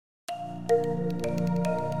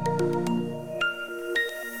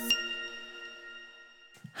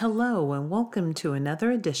Hello, and welcome to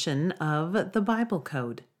another edition of the Bible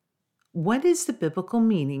Code. What is the biblical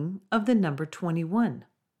meaning of the number 21?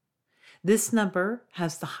 This number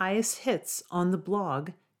has the highest hits on the blog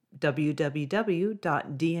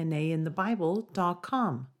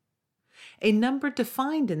www.dnainthebible.com. A number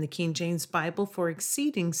defined in the King James Bible for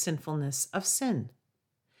exceeding sinfulness of sin.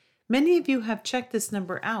 Many of you have checked this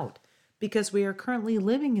number out because we are currently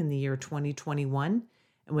living in the year 2021,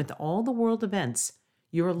 and with all the world events,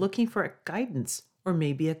 you are looking for guidance or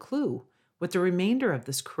maybe a clue what the remainder of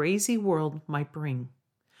this crazy world might bring.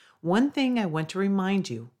 One thing I want to remind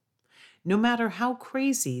you, no matter how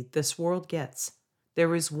crazy this world gets,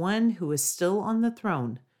 there is one who is still on the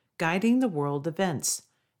throne, guiding the world events,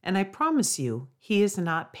 and I promise you, he is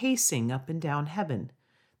not pacing up and down heaven.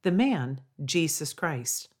 The man, Jesus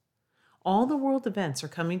Christ. All the world events are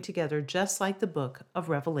coming together just like the book of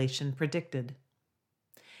Revelation predicted.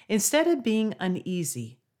 Instead of being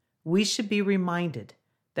uneasy, we should be reminded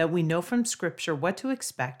that we know from Scripture what to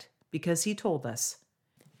expect because he told us.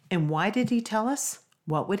 And why did he tell us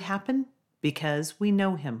what would happen? Because we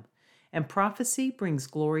know him, and prophecy brings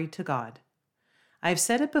glory to God. I've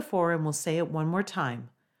said it before and will say it one more time.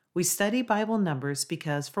 We study Bible numbers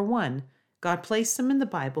because, for one, God placed them in the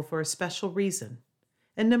Bible for a special reason.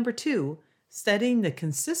 And number two, studying the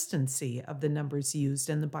consistency of the numbers used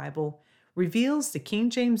in the Bible reveals the King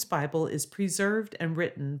James Bible is preserved and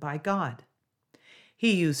written by God.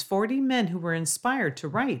 He used 40 men who were inspired to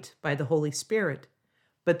write by the Holy Spirit,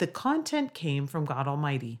 but the content came from God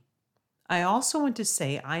Almighty. I also want to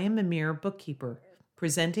say I am a mere bookkeeper,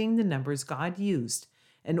 presenting the numbers God used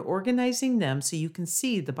and organizing them so you can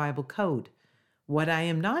see the Bible code. What I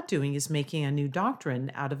am not doing is making a new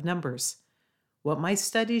doctrine out of numbers. What my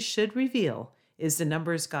studies should reveal is the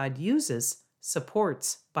numbers God uses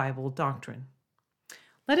supports Bible doctrine.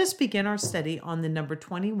 Let us begin our study on the number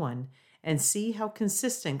 21 and see how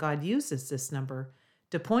consistent God uses this number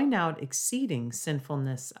to point out exceeding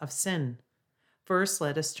sinfulness of sin. First,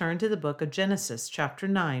 let us turn to the book of Genesis, chapter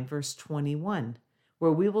 9, verse 21,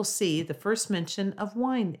 where we will see the first mention of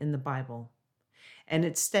wine in the Bible. And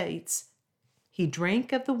it states, "He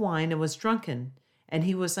drank of the wine and was drunken, and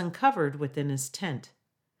he was uncovered within his tent."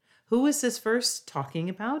 Who is this verse talking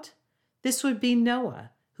about? This would be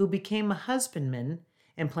Noah, who became a husbandman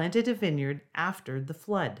and planted a vineyard after the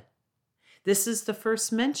flood. This is the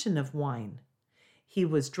first mention of wine. He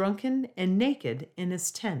was drunken and naked in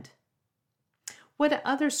his tent. What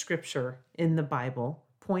other scripture in the Bible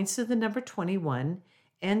points to the number 21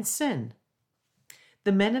 and sin?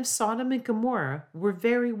 The men of Sodom and Gomorrah were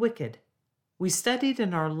very wicked. We studied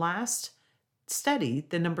in our last study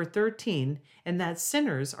the number 13, and that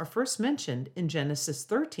sinners are first mentioned in Genesis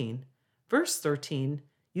 13, verse 13,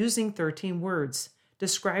 using 13 words,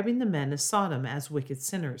 describing the men of Sodom as wicked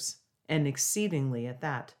sinners, and exceedingly at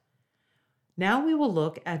that. Now we will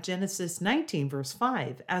look at Genesis 19, verse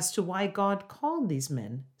 5, as to why God called these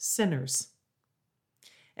men sinners.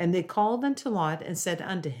 "And they called unto Lot and said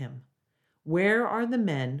unto him, Where are the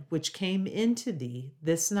men which came into thee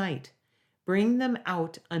this night? Bring them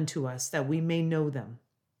out unto us, that we may know them."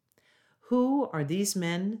 Who are these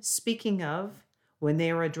men speaking of when they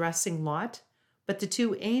are addressing Lot? But the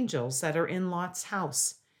two angels that are in Lot's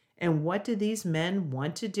house. And what do these men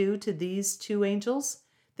want to do to these two angels?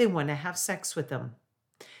 They want to have sex with them.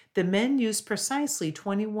 The men use precisely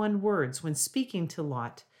 21 words when speaking to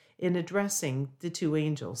Lot in addressing the two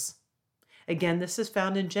angels. Again, this is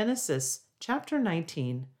found in Genesis chapter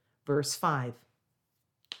 19, verse 5.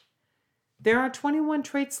 There are 21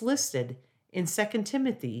 traits listed in 2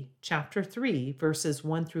 Timothy chapter 3, verses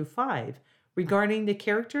 1 through 5, regarding the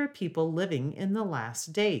character of people living in the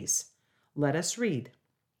last days. Let us read.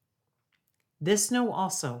 "This know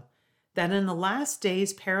also, that in the last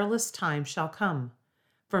days perilous times shall come.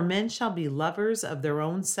 For men shall be lovers of their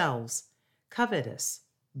own selves, covetous,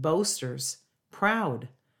 boasters, proud,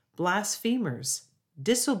 blasphemers,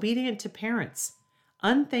 disobedient to parents,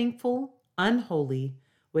 unthankful, unholy,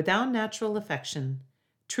 without natural affection,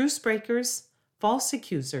 truce breakers, false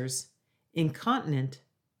accusers, incontinent,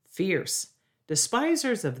 fierce,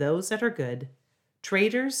 despisers of those that are good,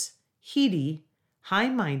 traitors, heady,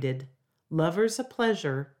 high-minded, lovers of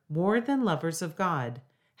pleasure more than lovers of God,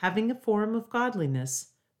 having a form of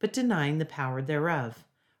godliness, but denying the power thereof.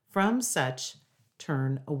 From such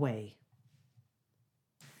turn away."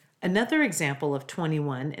 Another example of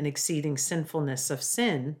 21 and exceeding sinfulness of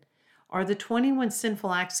sin are the 21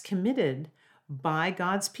 sinful acts committed by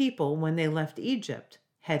God's people when they left Egypt,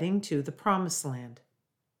 heading to the Promised Land.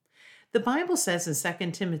 The Bible says in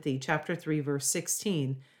 2 Timothy chapter 3 verse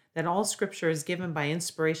 16 that all scripture is given by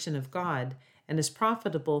inspiration of God and is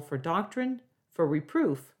profitable for doctrine, for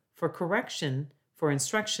reproof, for correction, for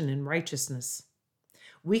instruction in righteousness.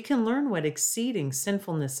 We can learn what exceeding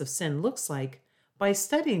sinfulness of sin looks like by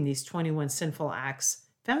studying these 21 sinful acts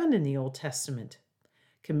found in the Old Testament,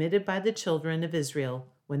 committed by the children of Israel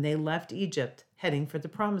when they left Egypt heading for the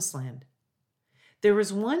Promised Land. There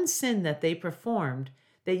was one sin that they performed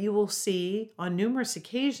that you will see on numerous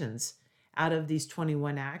occasions out of these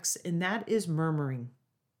 21 acts, and that is murmuring.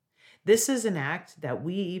 This is an act that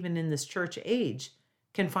we, even in this church age,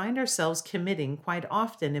 can find ourselves committing quite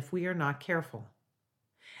often if we are not careful.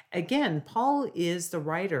 Again, Paul is the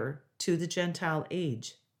writer to the Gentile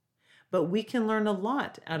age, but we can learn a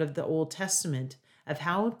lot out of the Old Testament of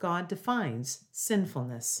how God defines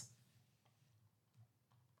sinfulness.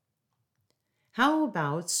 How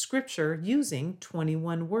about Scripture using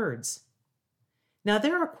 21 words? Now,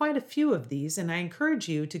 there are quite a few of these, and I encourage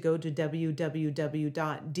you to go to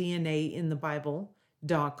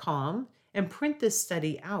www.dnainthebible.com and print this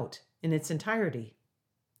study out in its entirety.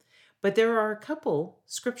 But there are a couple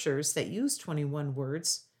scriptures that use 21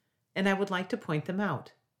 words, and I would like to point them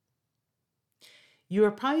out. You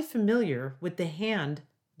are probably familiar with the hand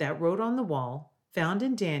that wrote on the wall found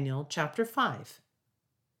in Daniel chapter 5.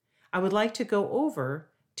 I would like to go over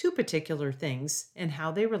two particular things and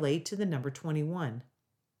how they relate to the number 21.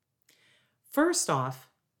 First off,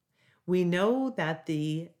 we know that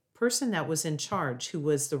the person that was in charge, who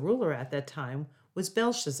was the ruler at that time, was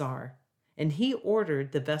Belshazzar, and he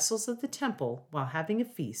ordered the vessels of the temple, while having a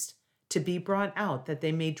feast, to be brought out that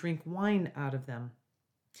they may drink wine out of them.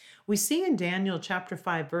 We see in Daniel chapter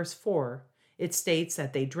 5, verse 4, it states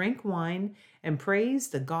that they drank wine and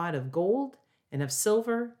praised the God of gold and of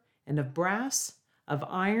silver and of brass, of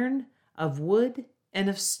iron, of wood, and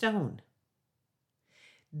of stone.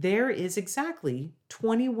 There is exactly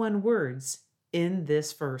 21 words in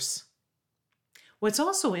this verse. What's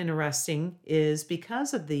also interesting is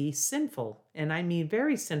because of the sinful, and I mean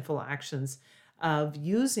very sinful actions of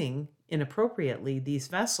using inappropriately these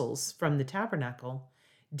vessels from the tabernacle,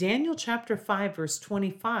 Daniel chapter 5 verse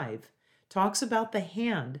 25 talks about the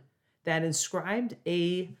hand that inscribed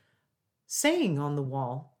a saying on the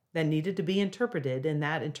wall that needed to be interpreted, and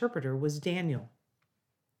that interpreter was Daniel.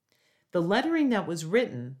 The lettering that was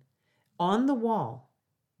written on the wall,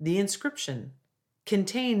 the inscription,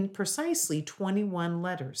 contained precisely 21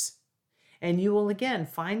 letters. And you will again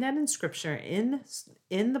find that inscription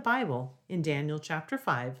in the Bible in Daniel chapter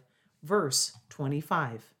 5, verse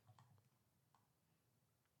 25.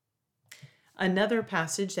 Another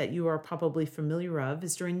passage that you are probably familiar of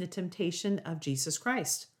is during the temptation of Jesus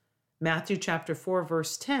Christ. Matthew chapter 4,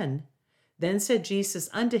 verse 10, Then said Jesus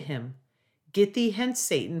unto him, Get thee hence,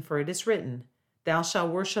 Satan, for it is written, Thou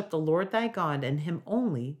shalt worship the Lord thy God, and him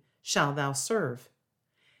only shalt thou serve.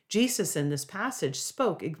 Jesus in this passage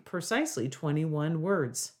spoke precisely 21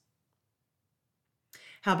 words.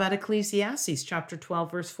 How about Ecclesiastes chapter 12,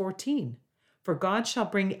 verse 14? For God shall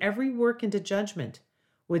bring every work into judgment,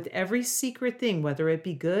 with every secret thing, whether it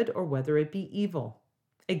be good or whether it be evil.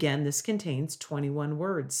 Again, this contains 21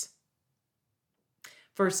 words.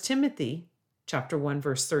 1 Timothy chapter 1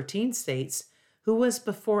 verse 13 states, Who was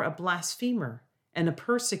before a blasphemer and a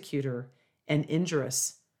persecutor and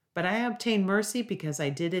injurious, but I obtained mercy because I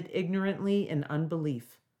did it ignorantly in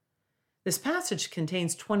unbelief. This passage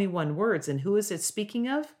contains 21 words, and who is it speaking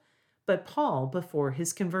of? But Paul before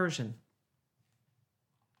his conversion.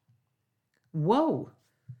 Woe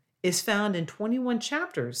is found in 21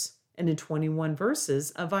 chapters and in 21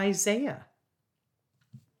 verses of Isaiah.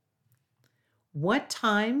 What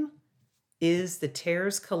time is the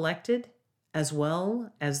tares collected as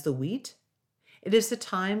well as the wheat? It is the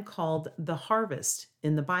time called the harvest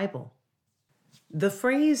in the Bible. The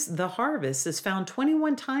phrase the harvest is found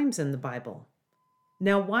 21 times in the Bible.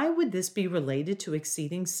 Now, why would this be related to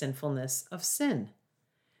exceeding sinfulness of sin?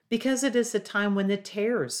 Because it is the time when the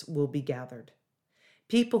tares will be gathered.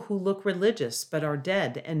 People who look religious but are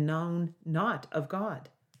dead and known not of God.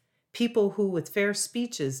 People who with fair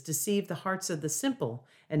speeches deceive the hearts of the simple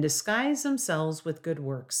and disguise themselves with good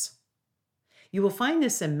works. You will find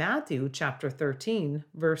this in Matthew chapter 13,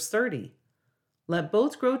 verse 30. Let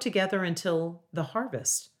both grow together until the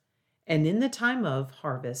harvest. And in the time of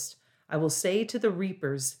harvest, I will say to the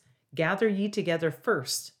reapers, Gather ye together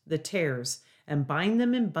first the tares, and bind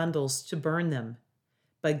them in bundles to burn them,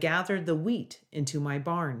 but gather the wheat into my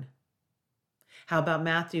barn. How about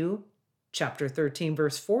Matthew chapter 13,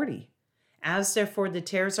 verse 40? As therefore the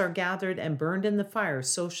tares are gathered and burned in the fire,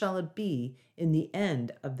 so shall it be in the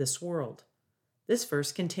end of this world. This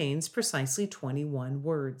verse contains precisely 21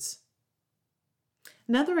 words.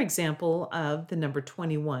 Another example of the number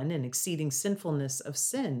 21 and exceeding sinfulness of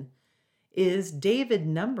sin is David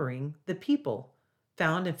numbering the people,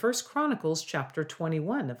 found in 1 Chronicles chapter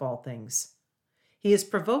 21 of all things. He is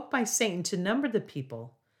provoked by Satan to number the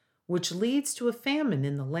people, which leads to a famine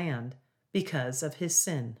in the land because of his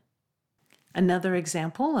sin. Another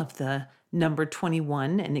example of the number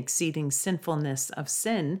 21 and exceeding sinfulness of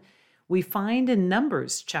sin we find in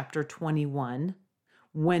Numbers chapter 21,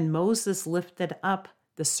 when Moses lifted up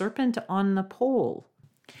the serpent on the pole.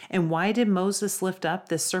 And why did Moses lift up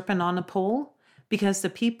the serpent on a pole? Because the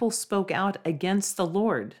people spoke out against the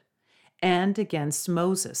Lord and against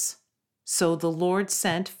Moses. So the Lord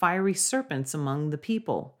sent fiery serpents among the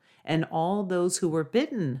people, and all those who were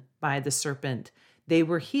bitten by the serpent, they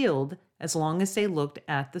were healed as long as they looked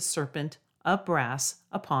at the serpent of brass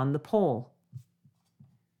upon the pole.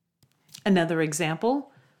 Another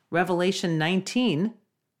example, Revelation 19,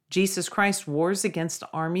 Jesus Christ wars against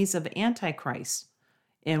armies of Antichrist.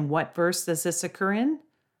 In what verse does this occur in?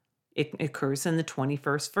 It occurs in the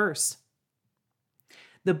 21st verse.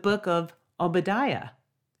 The book of Obadiah,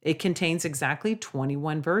 it contains exactly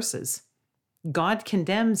 21 verses. God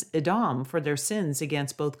condemns Edom for their sins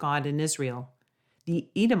against both God and Israel. The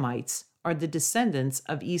Edomites are the descendants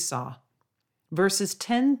of Esau. Verses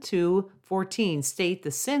 10 to 14 state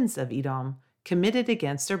the sins of Edom committed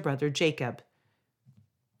against their brother Jacob.